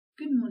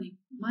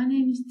My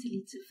name is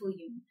Talita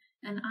Fulyum,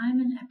 and I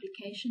am an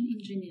application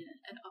engineer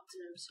at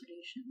Opti-Num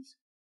Solutions.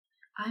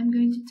 I am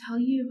going to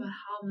tell you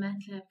about how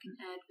MATLAB can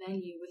add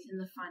value within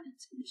the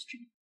finance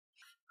industry.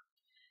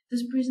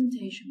 This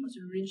presentation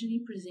was originally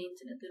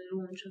presented at the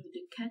launch of the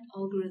Ducat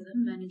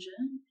Algorithm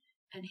Manager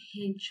and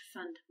Hedge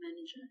Fund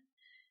Manager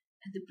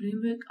at the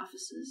Bloomberg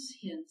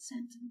offices here in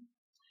Sandton.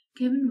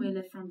 Kevin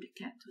Weller from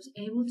Ducat was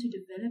able to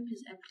develop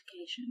his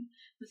application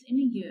within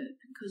a year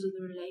because of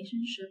the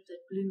relationship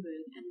that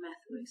Bloomberg and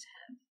MathWorks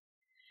have.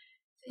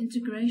 The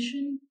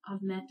integration of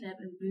MATLAB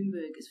and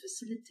Bloomberg is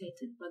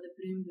facilitated by the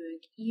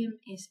Bloomberg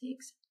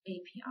EMSX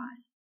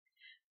API.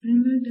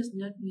 Bloomberg does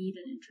not need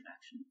an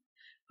introduction,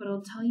 but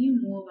I'll tell you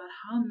more about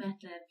how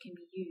MATLAB can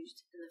be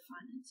used in the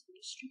finance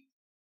industry.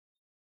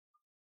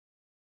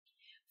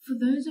 For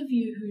those of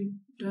you who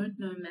don't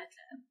know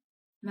MATLAB,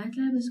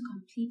 MATLAB is a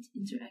complete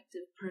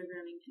interactive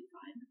programming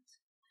environment.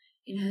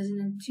 It has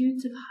an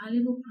intuitive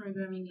high-level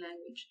programming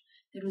language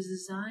that was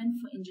designed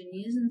for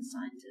engineers and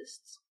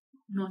scientists,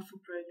 not for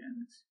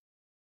programmers.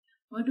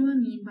 What do I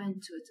mean by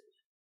intuitive?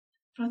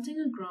 Plotting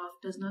a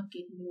graph does not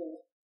get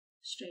more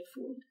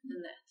straightforward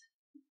than that.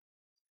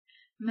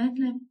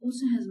 MATLAB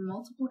also has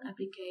multiple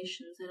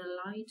applications that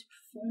allow you to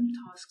perform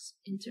tasks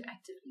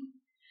interactively.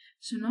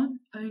 So not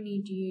only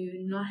do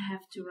you not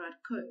have to write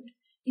code,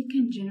 it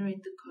can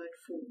generate the code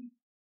for you.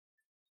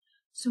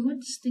 So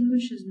what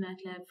distinguishes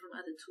MATLAB from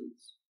other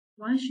tools?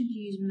 Why should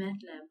you use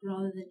MATLAB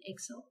rather than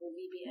Excel or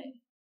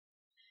VBA?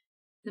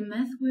 The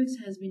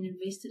MathWorks has been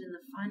invested in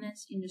the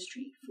finance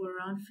industry for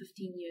around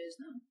 15 years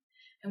now,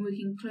 and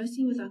working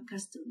closely with our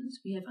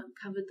customers, we have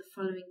uncovered the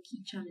following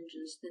key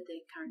challenges that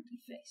they currently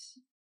face.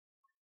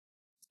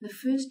 The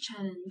first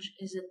challenge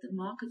is that the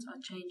markets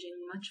are changing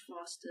much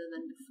faster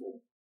than before.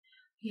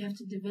 You have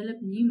to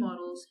develop new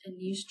models and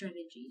new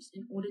strategies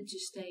in order to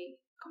stay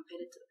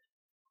competitive.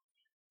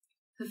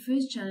 The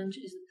first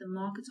challenge is that the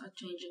markets are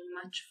changing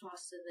much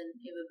faster than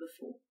ever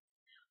before.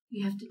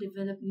 You have to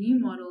develop new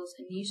models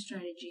and new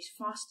strategies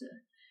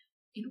faster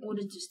in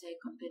order to stay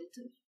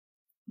competitive.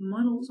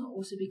 Models are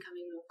also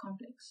becoming more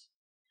complex.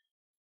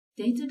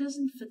 Data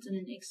doesn't fit in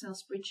an Excel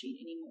spreadsheet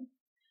anymore.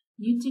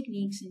 New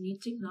techniques and new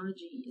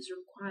technology is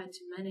required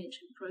to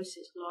manage and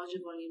process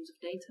larger volumes of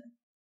data.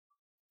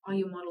 Are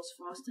your models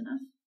fast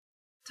enough?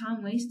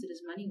 Time wasted is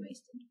money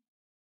wasted.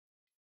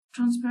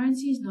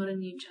 Transparency is not a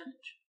new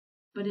challenge,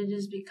 but it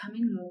is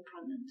becoming more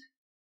prominent.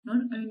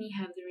 Not only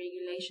have the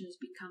regulations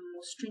become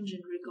more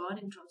stringent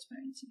regarding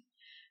transparency,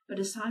 but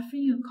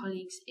deciphering your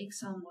colleague's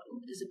Excel model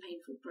is a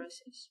painful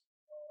process.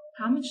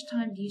 How much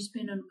time do you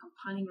spend on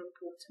compiling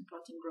reports and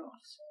plotting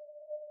graphs?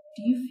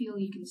 Do you feel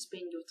you can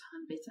spend your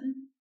time better?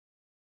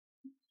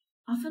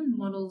 Often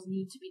models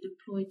need to be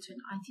deployed to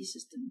an IT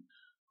system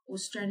or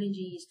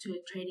strategies to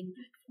a trading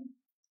platform.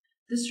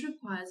 This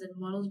requires that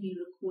models be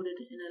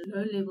recorded in a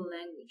low-level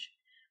language,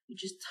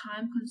 which is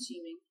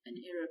time-consuming and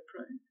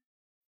error-prone.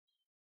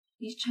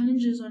 These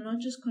challenges are not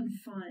just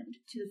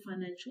confined to the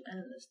financial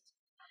analysts.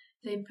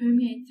 They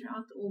permeate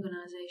throughout the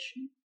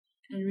organization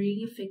and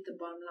really affect the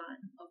bottom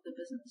line of the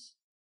business.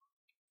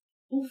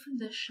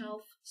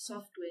 Off-the-shelf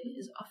software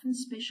is often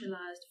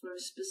specialized for a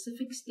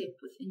specific step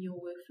within your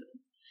workflow,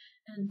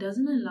 and it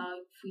doesn't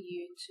allow for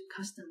you to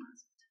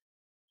customize it.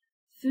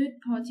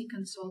 Third-party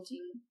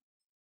consulting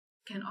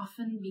can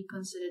often be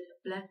considered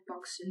a black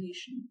box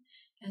solution,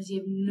 as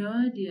you have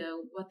no idea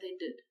what they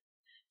did,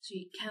 so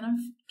you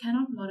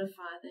cannot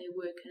modify their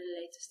work at a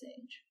later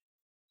stage.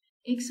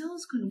 Excel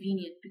is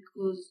convenient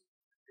because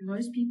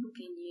most people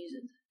can use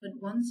it,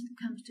 but once it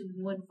comes to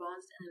more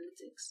advanced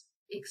analytics,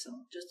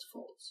 Excel just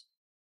falls.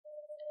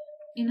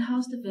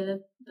 In-house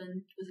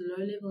development with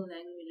low-level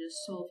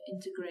languages solve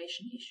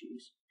integration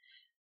issues,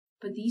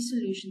 but these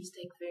solutions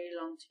take very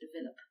long to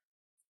develop.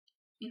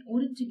 In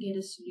order to get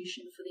a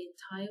solution for the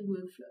entire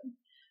workflow,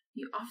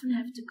 you often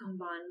have to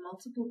combine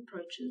multiple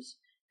approaches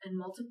and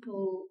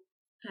multiple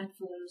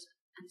platforms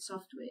and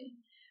software,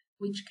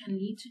 which can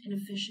lead to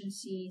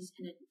inefficiencies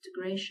in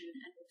integration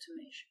and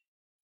automation.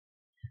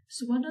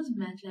 So what does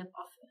MATLAB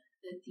offer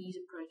that these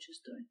approaches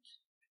don't?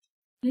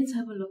 Let's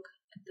have a look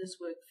at this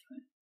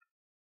workflow.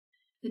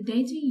 The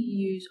data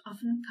you use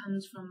often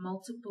comes from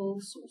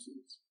multiple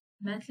sources.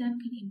 MATLAB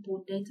can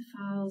import data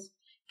files,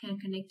 can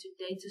connect to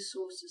data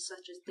sources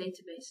such as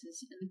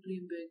databases and the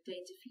Bloomberg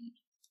data feed.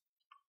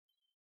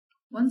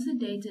 Once the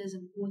data is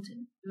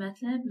imported,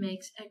 MATLAB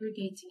makes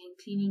aggregating and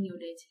cleaning your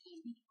data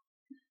easy.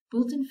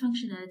 Built-in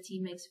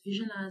functionality makes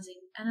visualizing,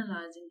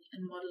 analyzing,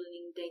 and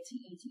modeling data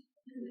easy.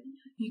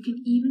 You can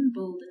even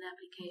build an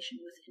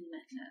application within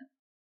MATLAB.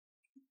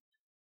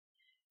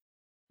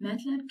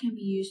 MATLAB can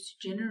be used to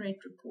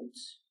generate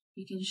reports.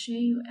 You can share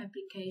your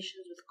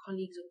applications with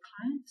colleagues or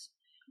clients,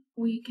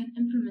 or you can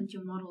implement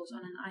your models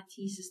on an IT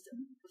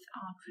system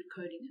without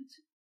recoding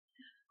it.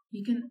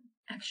 You can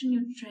action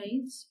your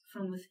trades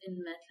from within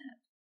MATLAB.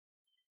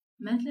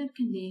 MATLAB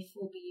can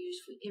therefore be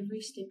used for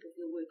every step of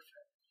your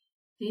workflow,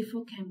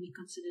 therefore can be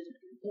considered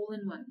an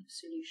all-in-one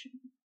solution.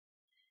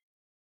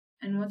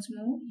 And what's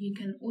more, you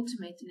can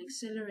automate and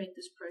accelerate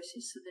this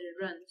process so that it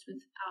runs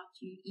without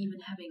you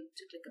even having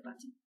to click a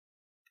button.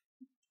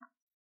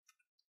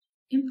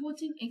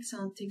 Importing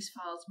Excel text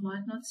files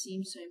might not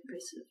seem so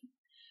impressive,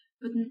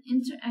 but an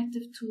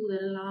interactive tool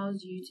that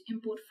allows you to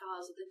import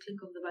files at the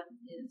click of the button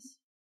is.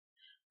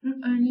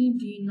 Not only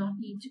do you not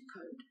need to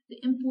code,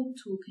 the import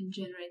tool can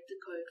generate the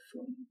code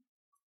for you.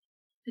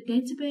 The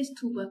database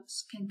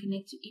toolbox can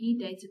connect to any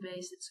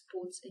database that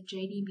supports a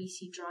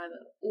JDBC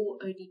driver or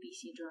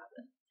ODBC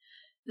driver.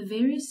 The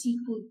various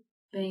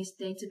SQL-based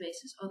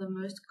databases are the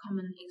most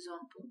common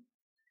example.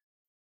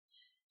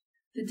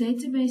 The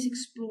Database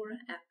Explorer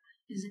app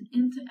is an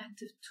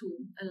interactive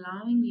tool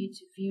allowing you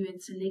to view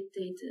and select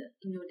data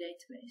in your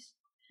database.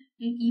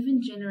 It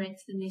even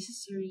generates the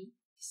necessary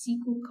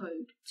SQL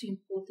code to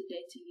import the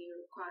data you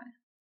require.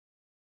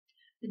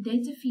 The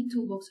Data Feed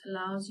Toolbox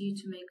allows you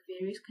to make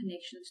various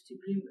connections to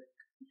Bloomberg.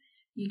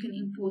 You can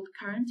import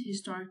current,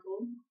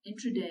 historical,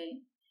 intraday,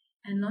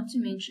 and not to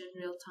mention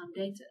real-time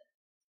data.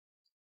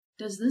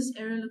 Does this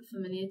error look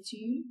familiar to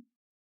you?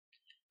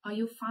 Are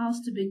your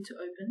files too big to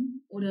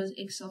open, or does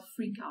Excel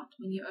freak out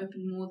when you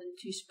open more than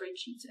 2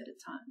 spreadsheets at a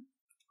time?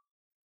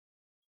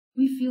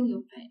 We feel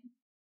your pain.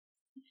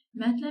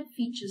 MATLAB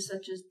features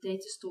such as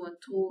data store and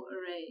tall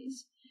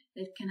arrays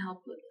that can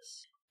help with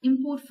this.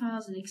 Import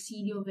files that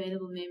exceed your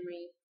available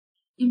memory.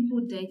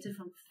 Import data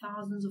from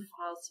thousands of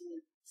files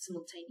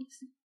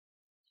simultaneously.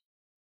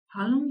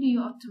 How long do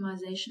your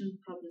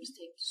optimization problems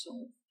take to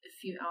solve? A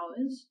few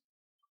hours?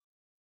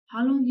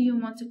 How long do your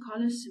Monte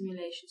Carlo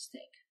simulations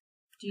take?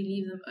 Do you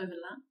leave them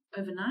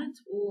overnight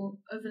or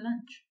over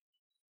lunch?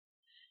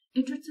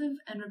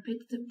 Iterative and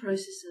repetitive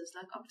processes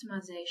like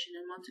optimization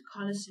and Monte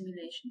Carlo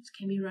simulations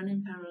can be run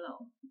in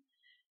parallel.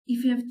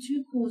 If you have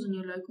 2 cores on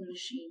your local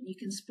machine, you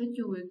can split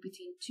your work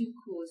between 2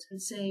 cores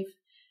and save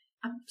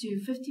up to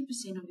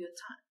 50% of your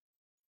time.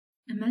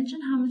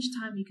 Imagine how much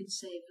time you could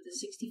save with a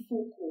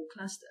 64-core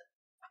cluster.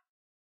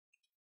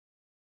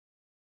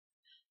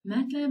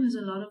 MATLAB has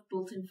a lot of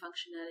built-in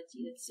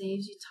functionality that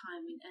saves you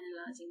time in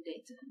analyzing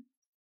data.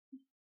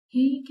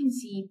 Here you can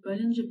see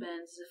Bollinger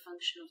Bands as a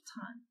function of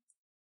time.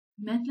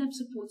 MATLAB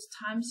supports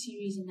time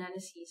series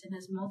analyses and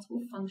has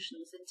multiple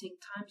functions that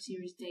take time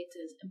series data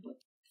as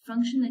input. The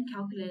function that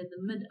calculated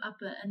the mid,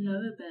 upper, and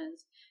lower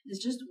bands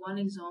is just one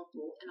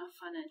example in our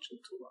financial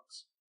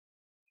toolbox.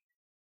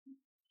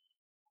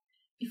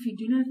 If you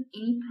do not have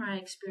any prior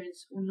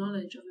experience or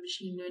knowledge of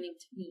machine learning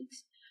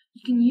techniques,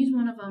 you can use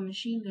one of our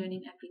machine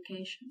learning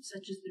applications,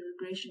 such as the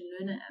Regression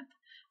Learner app,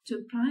 to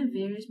apply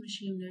various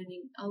machine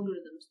learning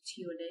algorithms to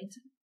your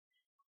data.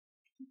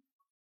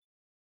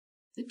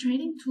 The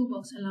Trading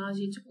Toolbox allows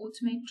you to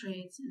automate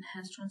trades and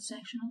has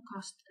transactional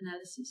cost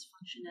analysis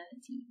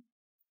functionality.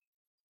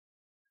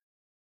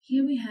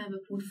 Here we have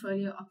a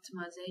portfolio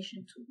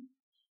optimization tool.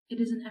 It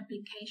is an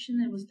application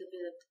that was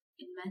developed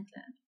in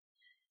MATLAB.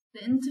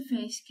 The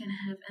interface can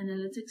have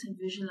analytics and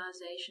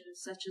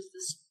visualizations such as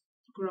this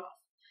graph,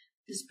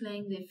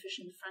 displaying the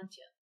efficient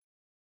frontier.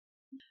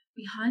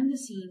 Behind the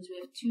scenes, we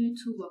have 2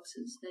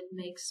 toolboxes that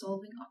make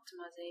solving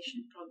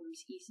optimization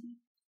problems easy.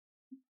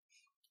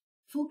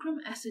 Fulcrum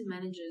Asset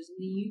Managers in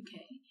the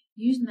UK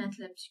use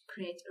MATLAB to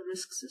create a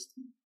risk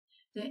system.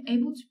 They are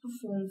able to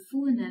perform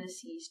full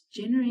analyses,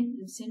 generate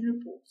and send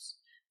reports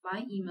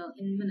by email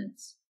in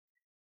minutes.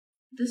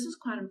 This is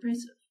quite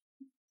impressive.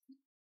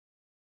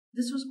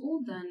 This was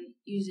all done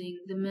using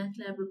the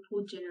MATLAB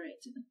report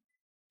generator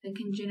that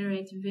can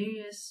generate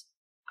various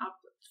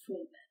output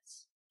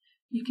formats.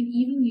 You can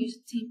even use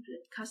a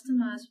template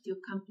customized with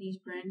your company's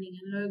branding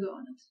and logo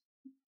on it.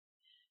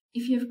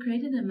 If you have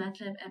created a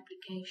MATLAB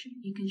application,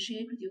 you can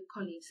share it with your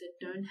colleagues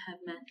that don't have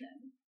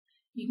MATLAB.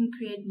 You can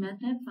create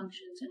MATLAB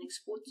functions and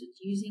export it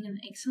using an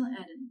Excel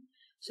add-in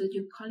so that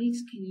your colleagues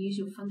can use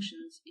your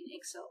functions in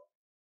Excel.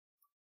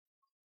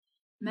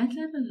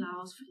 MATLAB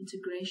allows for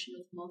integration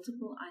with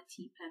multiple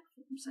IT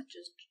platforms such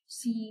as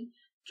C,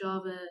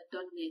 Java,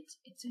 .NET,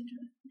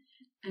 etc.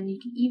 And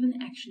you can even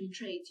action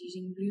trades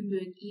using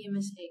Bloomberg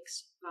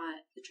EMSX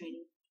via the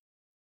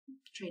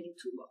Trading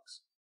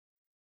Toolbox.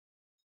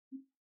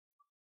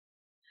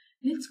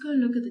 Let's go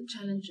look at the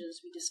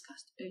challenges we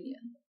discussed earlier.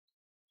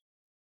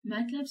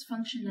 MATLAB's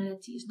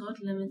functionality is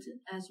not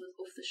limited as with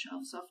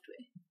off-the-shelf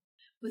software.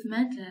 With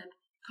MATLAB,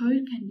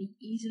 code can be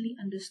easily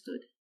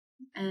understood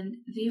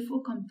and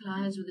therefore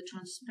complies with the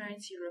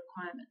transparency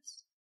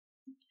requirements.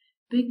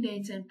 Big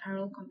data and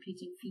parallel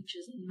computing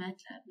features in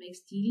MATLAB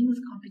makes dealing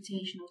with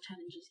computational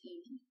challenges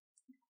easy.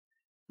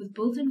 With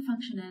built-in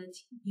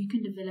functionality, you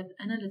can develop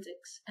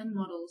analytics and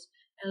models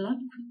a lot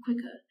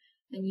quicker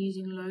than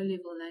using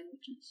low-level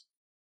languages.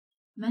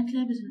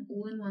 MATLAB is an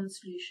all-in-one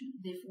solution,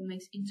 therefore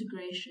makes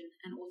integration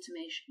and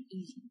automation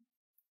easy.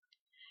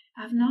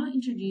 I've now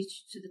introduced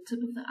you to the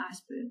tip of the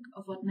iceberg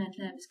of what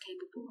MATLAB is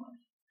capable of,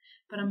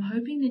 but I'm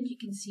hoping that you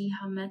can see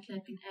how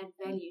MATLAB can add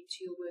value to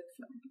your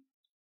workflow.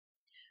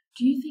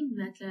 Do you think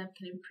MATLAB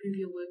can improve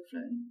your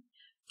workflow?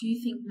 Do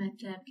you think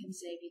MATLAB can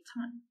save you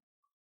time?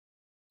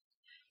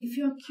 If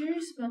you are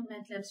curious about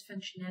MATLAB's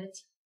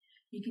functionality,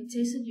 you can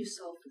test it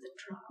yourself with a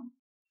trial.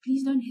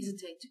 please don't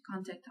hesitate to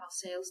contact our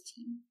sales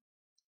team.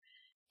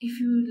 If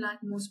you would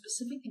like more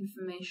specific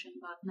information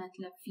about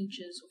MATLAB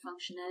features or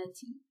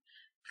functionality,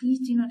 please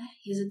do not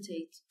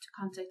hesitate to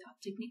contact our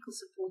technical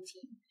support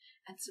team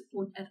at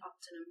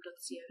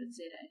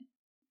support@optinum.co.za.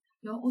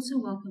 You are also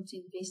welcome to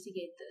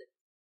investigate the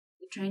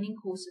training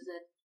courses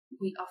that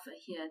we offer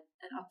here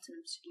at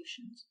Opti-Num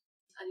Solutions.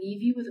 I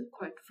leave you with a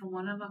quote from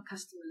one of our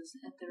customers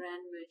at the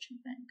Rand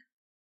Merchant Bank.